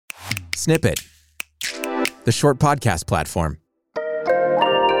Snippet, the short podcast platform.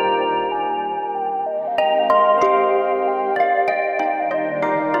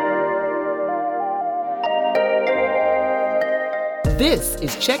 This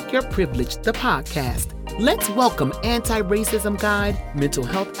is Check Your Privilege, the podcast. Let's welcome anti-racism guide, mental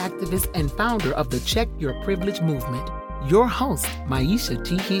health activist, and founder of the Check Your Privilege movement, your host, Maisha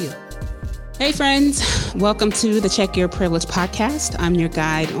T. Hill. Hey friends, welcome to the Check Your Privilege podcast. I'm your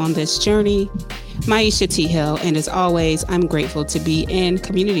guide on this journey, Maisha T. Hill, and as always, I'm grateful to be in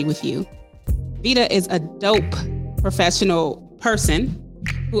community with you. Vida is a dope professional person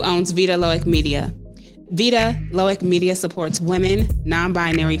who owns Vida Loek Media. Vida Loek Media supports women,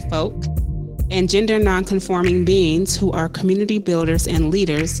 non-binary folk, and gender non-conforming beings who are community builders and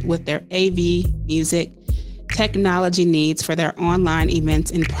leaders with their AV, music, technology needs for their online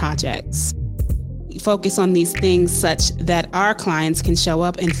events and projects. We focus on these things such that our clients can show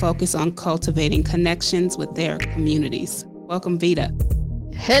up and focus on cultivating connections with their communities. Welcome, Vida.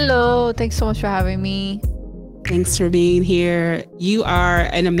 Hello, thanks so much for having me. Thanks for being here. You are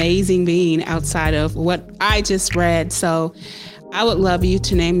an amazing being outside of what I just read. So I would love you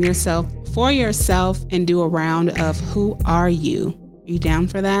to name yourself for yourself and do a round of who are you? Are you down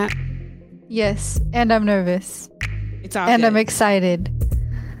for that? Yes, and I'm nervous. It's all and good. I'm excited.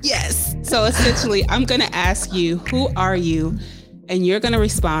 Yes. So essentially, I'm going to ask you, who are you? And you're going to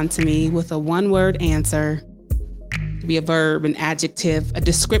respond to me with a one-word answer. To be a verb, an adjective, a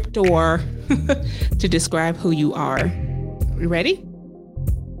descriptor to describe who you are. You ready?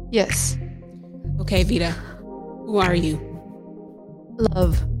 Yes. Okay, Vida. Who are you?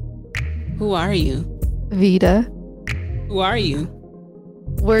 Love. Who are you? Vida. Who are you?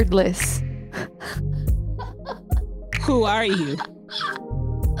 Wordless. Who are you?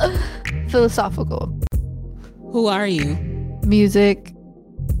 Philosophical. Who are you? Music.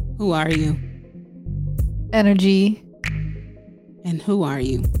 Who are you? Energy. And who are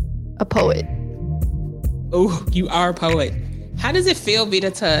you? A poet. Oh, you are a poet. How does it feel,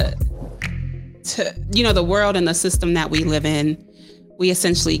 Vida, to the world and the system that we live in? We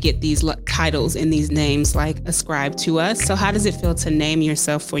essentially get these titles and these names like ascribed to us. So how does it feel to name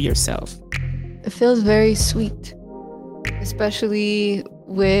yourself for yourself? It feels very sweet, especially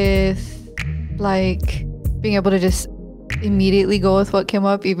with like being able to just immediately go with what came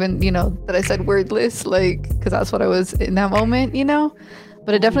up, even, that I said wordless, like, because that's what I was in that moment,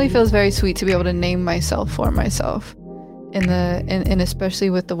 but it definitely feels very sweet to be able to name myself for myself and especially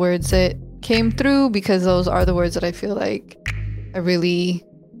with the words that came through, because those are the words that I feel like I really,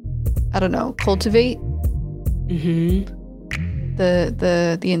 cultivate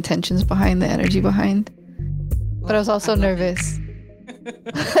the intentions behind, the energy behind. But I was also nervous.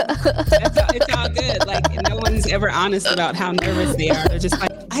 It's all good. Like, no one's ever honest about how nervous they are. They're just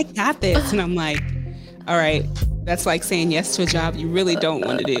like, I got this. And I'm like, all right, that's like saying yes to a job you really don't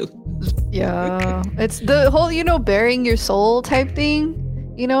want to do. Yeah. It's the whole, bearing your soul type thing,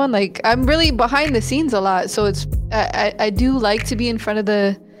 and like, I'm really behind the scenes a lot. So it's, I do like to be in front of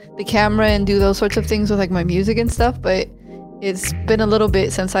the camera and do those sorts of things with like my music and stuff. But it's been a little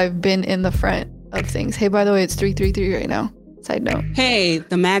bit since I've been in the front of things. Hey, by the way, it's 333 right now. Side note. Hey,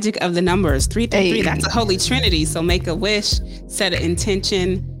 the magic of the numbers, 333, hey. That's a holy trinity. So make a wish, set an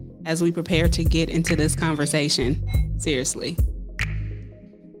intention as we prepare to get into this conversation. Seriously.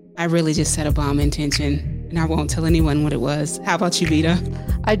 I really just set a bomb intention and I won't tell anyone what it was. How about you, Vida?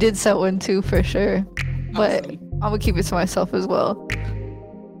 I did set one too, for sure. But Awesome. I'm gonna keep it to myself as well.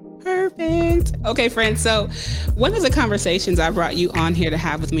 Perfect. Okay, friends. So one of the conversations I brought you on here to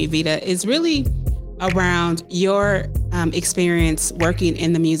have with me, Vida, is really around your experience working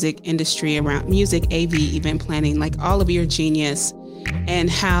in the music industry, around music, AV, event planning, like all of your genius, and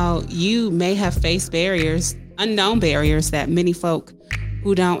how you may have faced barriers, unknown barriers that many folk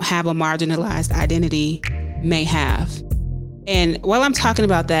who don't have a marginalized identity may have. And while I'm talking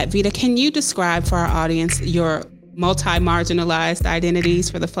about that, Vida, can you describe for our audience your multi-marginalized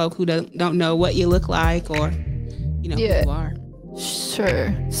identities for the folk who don't know what you look like or, who you are?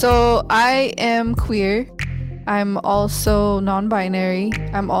 Sure. So I am queer. I'm also non-binary.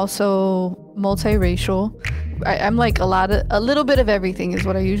 I'm also multiracial. I'm like a little bit of everything is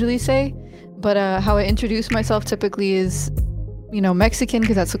what I usually say. But how I introduce myself typically is, Mexican,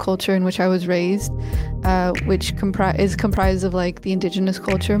 because that's the culture in which I was raised, which is comprised of like the indigenous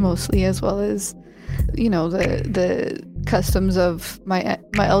culture mostly, as well as, the customs of my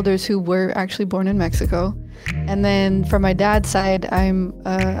elders who were actually born in Mexico. And then from my dad's side, I'm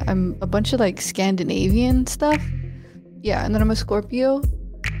a bunch of like Scandinavian stuff. Yeah, and then I'm a Scorpio.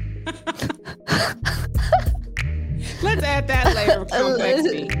 Let's add that layer of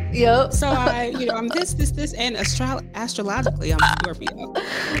complexity. Yep. So I'm this, and astrologically, I'm a Scorpio.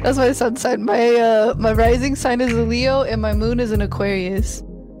 That's my sun sign. My rising sign is a Leo, and my moon is an Aquarius.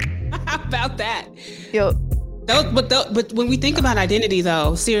 How about that? Yep. But when we think about identity,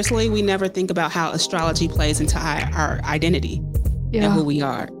 though, seriously, we never think about how astrology plays into our identity and who we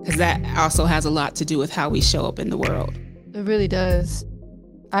are, because that also has a lot to do with how we show up in the world. It really does.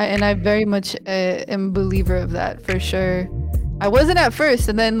 I very much am a believer of that, for sure. I wasn't at first,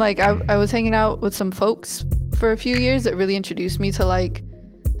 and then like I was hanging out with some folks for a few years that really introduced me to like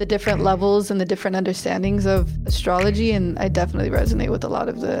the different levels and the different understandings of astrology, and I definitely resonate with a lot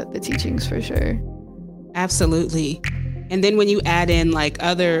of the teachings, for sure. Absolutely. And then when you add in like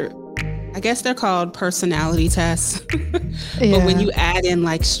other, I guess they're called personality tests, but when you add in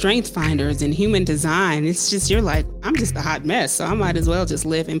like strength finders and human design, it's just, you're like, I'm just a hot mess, so I might as well just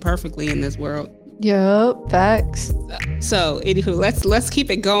live imperfectly in this world. Yep, facts. So anywho, let's keep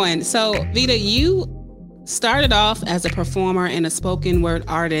it going. So Vida, you started off as a performer and a spoken word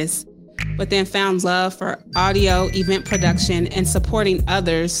artist, but then found love for audio, event production, and supporting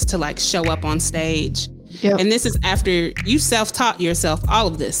others to like show up on stage. Yep. And this is after you self-taught yourself all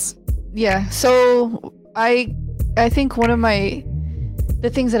of this. Yeah. So I think one of the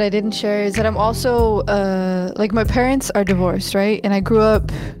things that I didn't share is that I'm also like my parents are divorced, right? And I grew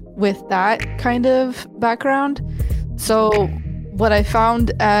up with that kind of background. So what I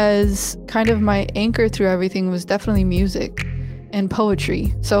found as kind of my anchor through everything was definitely music and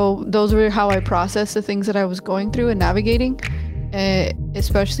poetry. So those were how I processed the things that I was going through and navigating,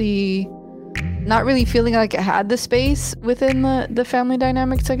 especially not really feeling like I had the space within the family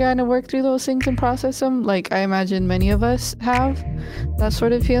dynamics to kind of work through those things and process them. Like I imagine many of us have that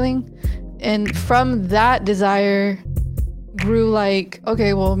sort of feeling. And from that desire grew like,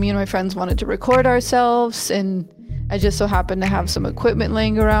 okay, well, me and my friends wanted to record ourselves, and I just so happened to have some equipment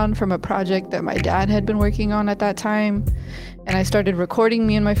laying around from a project that my dad had been working on at that time. And I started recording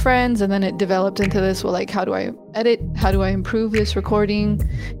me and my friends, and then it developed into this, well, like, how do I edit? How do I improve this recording?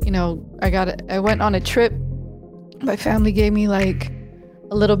 You know, I went on a trip. My family gave me like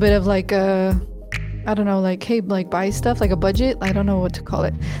a little bit of like I don't know, like, hey, like buy stuff, like a budget. I don't know what to call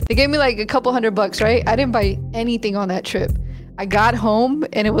it. They gave me like a couple $100, right? I didn't buy anything on that trip. I got home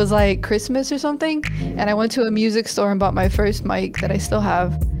and it was like Christmas or something. And I went to a music store and bought my first mic that I still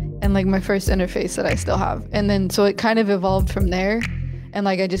have, and like my first interface that I still have. And then so it kind of evolved from there. And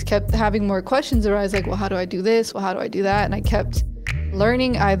like I just kept having more questions arise, like, well, how do I do this? Well, how do I do that? And I kept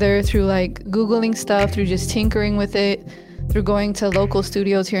learning either through like Googling stuff, through just tinkering with it, through going to local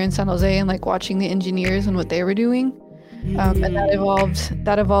studios here in San Jose and like watching the engineers and what they were doing. And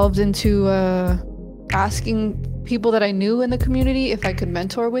that evolved into asking people that I knew in the community if I could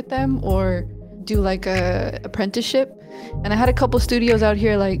mentor with them or do like a apprenticeship. And I had a couple studios out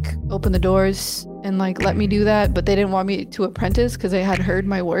here like open the doors and like let me do that, but they didn't want me to apprentice because they had heard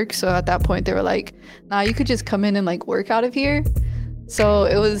my work. So at that point they were like, nah, you could just come in and like work out of here. So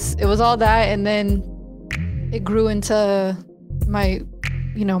it was all that. And then it grew into my,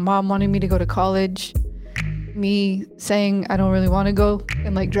 mom wanting me to go to college, me saying I don't really want to go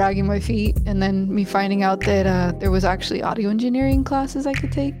and like dragging my feet, and then me finding out that there was actually audio engineering classes I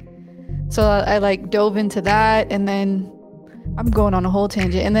could take. So I like dove into that, and then I'm going on a whole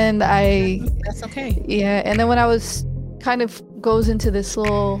tangent. And then that's okay. Yeah. And then when I was kind of goes into this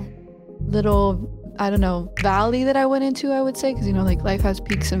little, I don't know, valley that I went into, I would say, because, like life has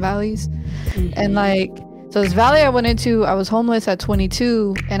peaks and valleys. Mm-hmm. And like, so this valley I went into, I was homeless at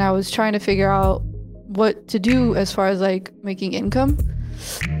 22 and I was trying to figure out what to do as far as like making income.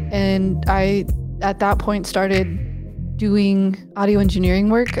 And I, at that point, started doing audio engineering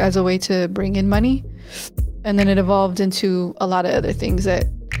work as a way to bring in money. And then it evolved into a lot of other things that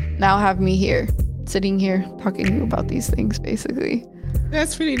now have me here, sitting here talking to you about these things, basically.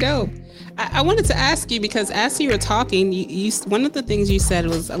 That's pretty dope. I wanted to ask you, because as you were talking, you one of the things you said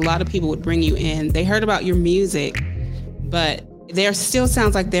was a lot of people would bring you in. They heard about your music, but there still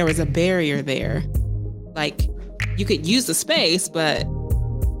sounds like there was a barrier there. Like you could use the space, but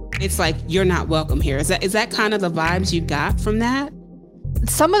it's like you're not welcome here. Is that kind of the vibes you got from that?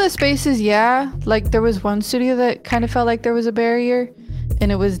 Some of the spaces, yeah. Like there was one studio that kind of felt like there was a barrier,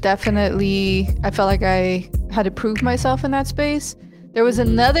 and it was definitely, I felt like I had to prove myself in that space. There was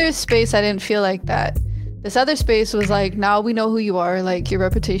another space I didn't feel like that. This other space was like, now we know who you are, like your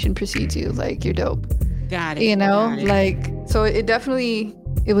reputation precedes you, like you're dope. Got it. Like, so it definitely,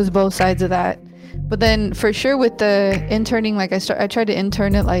 it was both sides of that. But then for sure with the interning, like I tried to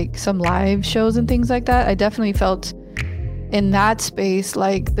intern at like some live shows and things like that. I definitely felt in that space,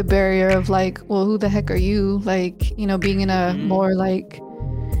 like the barrier of like, well, who the heck are you? Like, you know, being in a more like,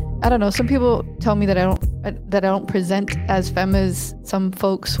 I don't know, some people tell me that I don't present as femme as some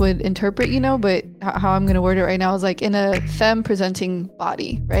folks would interpret, you know, but how I'm going to word it right now is like in a femme presenting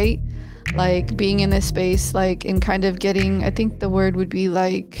body, right? Like being in this space, like, and kind of getting, I think the word would be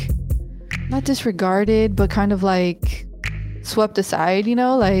like, not disregarded, but kind of like swept aside, you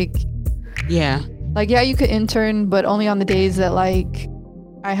know, like, yeah, you could intern, but only on the days that like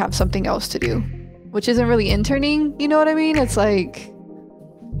I have something else to do, which isn't really interning, you know what I mean? It's like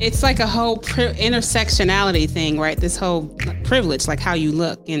a whole intersectionality thing, right? This whole privilege, like how you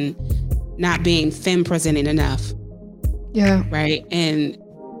look and not being femme presenting enough. Yeah. Right. And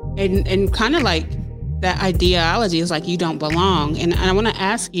kind of like that ideology is like you don't belong. And I want to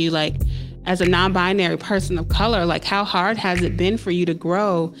ask you, like, as a non-binary person of color, like how hard has it been for you to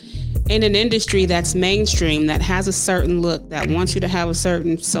grow in an industry that's mainstream, that has a certain look, that wants you to have a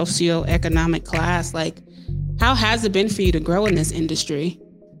certain socioeconomic class? Like, how has it been for you to grow in this industry?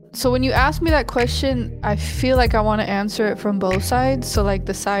 So when you ask me that question, I feel like I want to answer it from both sides. So like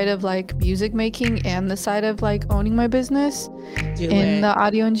the side of like music making and the side of like owning my business the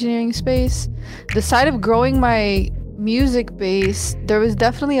audio engineering space. The side of growing my music base, there was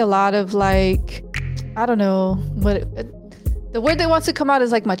definitely a lot of like, I don't know what the word that wants to come out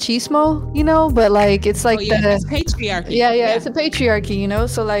is like machismo, you know, but like it's like it's patriarchy. Yeah, it's a patriarchy, you know.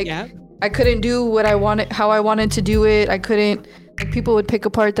 So like I couldn't do what I wanted, how I wanted to do it. I couldn't, like, people would pick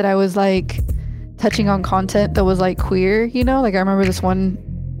apart that I was like touching on content that was like queer, you know. Like I remember this one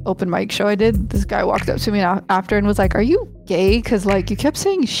open mic show I did, this guy walked up to me after and was like, "Are you gay? Because like you kept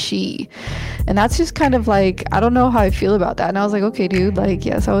saying she." And that's just kind of like, I don't know how I feel about that. And I was like, okay, dude, like,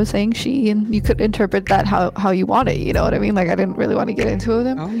 yes, I was saying she, and you could interpret that how you want it, you know what I mean? Like I didn't really want to get into it with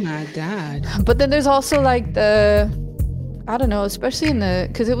him. Oh my God. But then there's also like I don't know, especially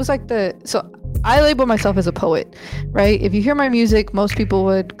because it was like so I label myself as a poet, right? If you hear my music, most people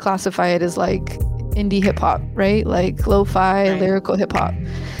would classify it as like indie hip hop, right? Like lo-fi, lyrical hip hop.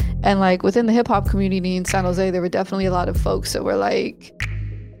 And like within the hip hop community in San Jose, there were definitely a lot of folks that were like,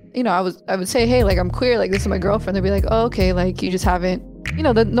 you know, I would say, hey, like I'm queer, like this is my girlfriend. They'd be like, oh, okay, like you just haven't, you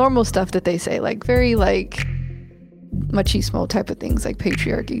know, the normal stuff that they say, like very like machismo type of things, like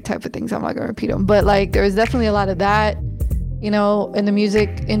patriarchy type of things. I'm not gonna repeat them, but like there was definitely a lot of that, you know, in the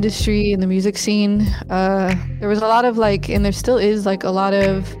music industry, in the music scene. There was a lot of like, and there still is like a lot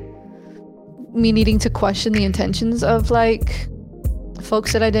of me needing to question the intentions of like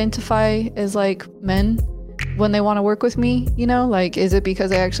folks that identify as like men when they want to work with me, you know, like is it because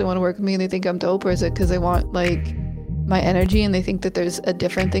they actually want to work with me and they think I'm dope, or is it because they want like my energy and they think that there's a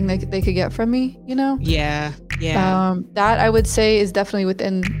different thing that they could get from me, you know? Yeah. That I would say is definitely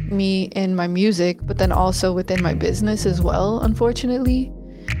within me in my music, but then also within my business as well, unfortunately.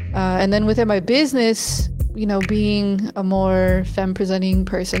 And then within my business, you know, being a more femme presenting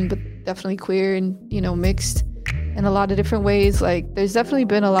person, but definitely queer and, you know, mixed in a lot of different ways. Like there's definitely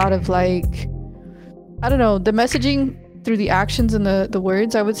been a lot of like, I don't know, the messaging through the actions and the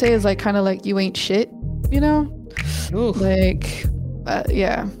words, I would say, is like kind of like you ain't shit, you know? Oof. Like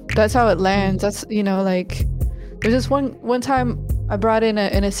yeah, that's how it lands. That's, you know, like there's this one time I brought in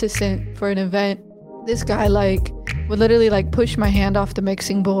an assistant for an event. This guy like would literally like push my hand off the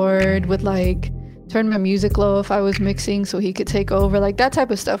mixing board, would like turn my music low if I was mixing so he could take over, like that type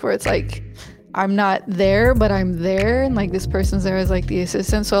of stuff where it's like I'm not there but I'm there, and like this person's there as like the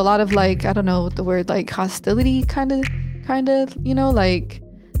assistant. So a lot of like, I don't know what the word, like hostility kind of, you know, like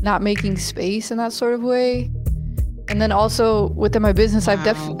not making space in that sort of way. And then also within my business, I've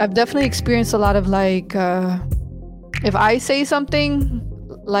definitely experienced a lot of like if I say something,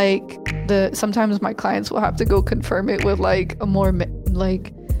 like sometimes my clients will have to go confirm it with like a more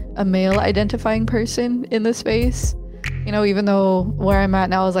like a male identifying person in the space, you know, even though where I'm at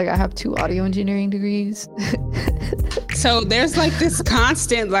now is like I have 2 audio engineering degrees. So there's like this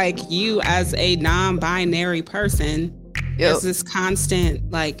constant, like you as a non-binary person, there's this constant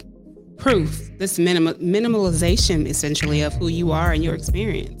like proof, this minimalization essentially of who you are and your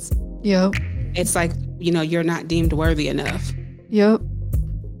experience. Yep. It's like, you know, you're not deemed worthy enough. Yep.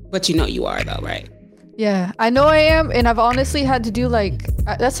 But you know you are though, right? Yeah, I know I am. And I've honestly had to do like,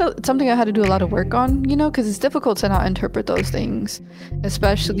 something I had to do a lot of work on, you know, because it's difficult to not interpret those things,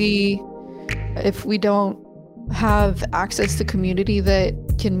 especially if we don't have access to community that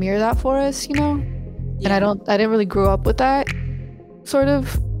can mirror that for us, you know? Yeah. And I didn't really grow up with that sort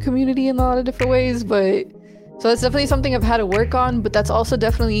of community in a lot of different ways, but so that's definitely something I've had to work on. But that's also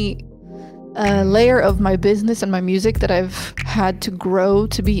definitely a layer of my business and my music that I've had to grow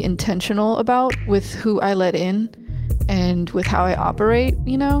to be intentional about with who I let in, and with how I operate,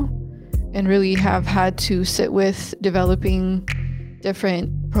 you know, and really have had to sit with developing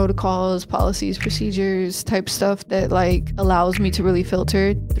different protocols, policies, procedures type stuff that like allows me to really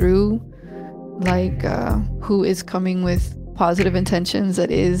filter through like who is coming with positive intentions,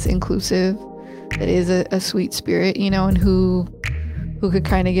 that is inclusive, that is a sweet spirit, you know, and who could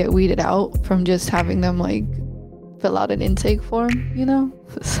kind of get weeded out from just having them like fill out an intake form, you know.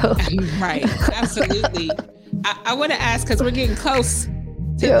 So right, absolutely. I want to ask, because we're getting close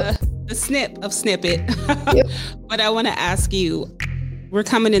to the snippet. Yep. But I want to ask you, we're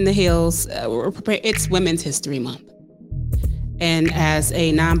coming in the hills. We're prepared. It's Women's History Month. And as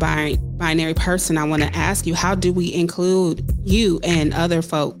a non-binary person, I want to ask you, how do we include you and other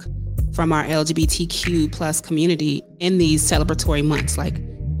folk from our LGBTQ plus community in these celebratory months, like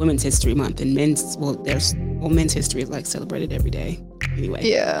Women's History Month and Men's History is like celebrated every day anyway.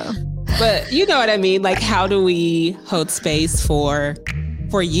 Yeah. But you know what I mean? Like, how do we hold space for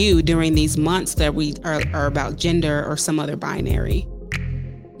you during these months that we are about gender or some other binary?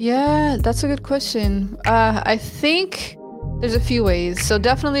 Yeah, that's a good question. I think there's a few ways. So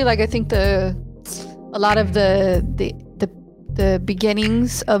definitely, like, I think a lot of the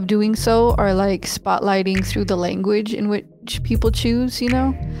beginnings of doing so are like spotlighting through the language in which people choose, you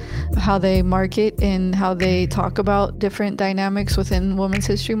know, how they market and how they talk about different dynamics within Women's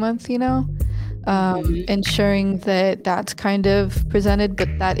History Month, you know, ensuring that that's kind of presented, but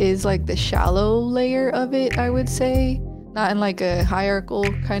that is like the shallow layer of it, I would say, not in like a hierarchical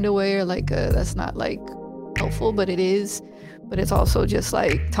kind of way or like that's not like helpful, but it is, but it's also just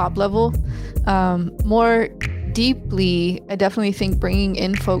like top level. More deeply, I definitely think bringing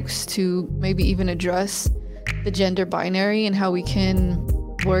in folks to maybe even address the gender binary and how we can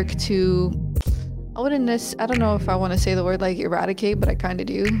work to, I don't know if I want to say the word like eradicate, but I kind of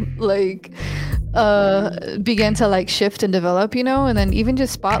do, like begin to like shift and develop, you know, and then even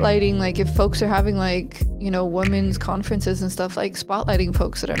just spotlighting, like if folks are having like, you know, women's conferences and stuff, like spotlighting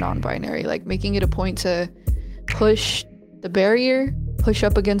folks that are non-binary, like making it a point to push the barrier, push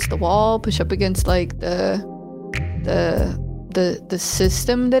up against the wall, push up against like the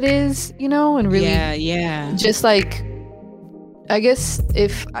system that is, you know, and really just like, I guess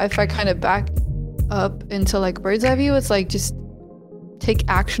if I kind of back up into like bird's eye view, it's like just take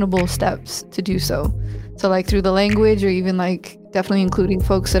actionable steps to do so. So like through the language, or even like definitely including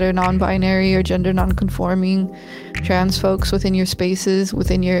folks that are non-binary or gender non-conforming, trans folks within your spaces,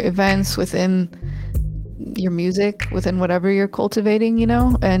 within your events, within your music, within whatever you're cultivating, you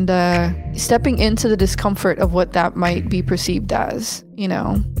know, and stepping into the discomfort of what that might be perceived as, you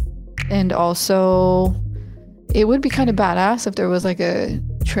know. And also it would be kind of badass if there was like a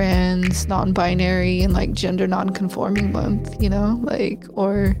trans non-binary and like gender non-conforming month, you know, like,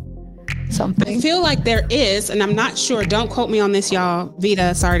 or something. I feel like there is, and I'm not sure, don't quote me on this, y'all.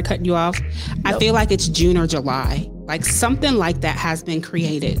 Vida, sorry to cut you off. Nope. I feel like it's June or July, like something like that has been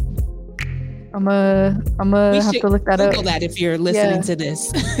created. I'm gonna have to look that up. Google that if you're listening to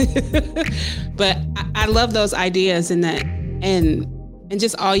this. But I love those ideas and that, and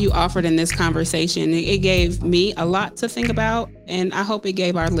just all you offered in this conversation. It gave me a lot to think about, and I hope it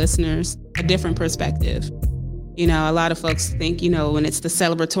gave our listeners a different perspective. You know, a lot of folks think, you know, when it's the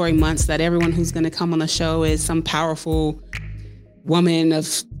celebratory months, that everyone who's going to come on the show is some powerful woman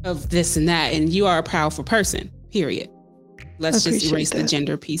of this and that, and you are a powerful person, period. Let's just erase the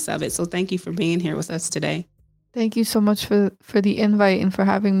gender piece of it. So thank you for being here with us today. Thank you so much for the invite and for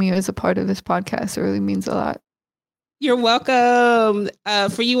having me as a part of this podcast. It really means a lot. You're welcome.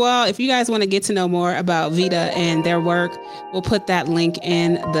 For you all, if you guys want to get to know more about Vida and their work, we'll put that link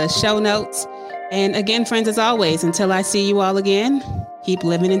in the show notes. And again, friends, as always, until I see you all again, keep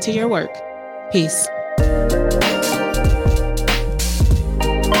living into your work. Peace.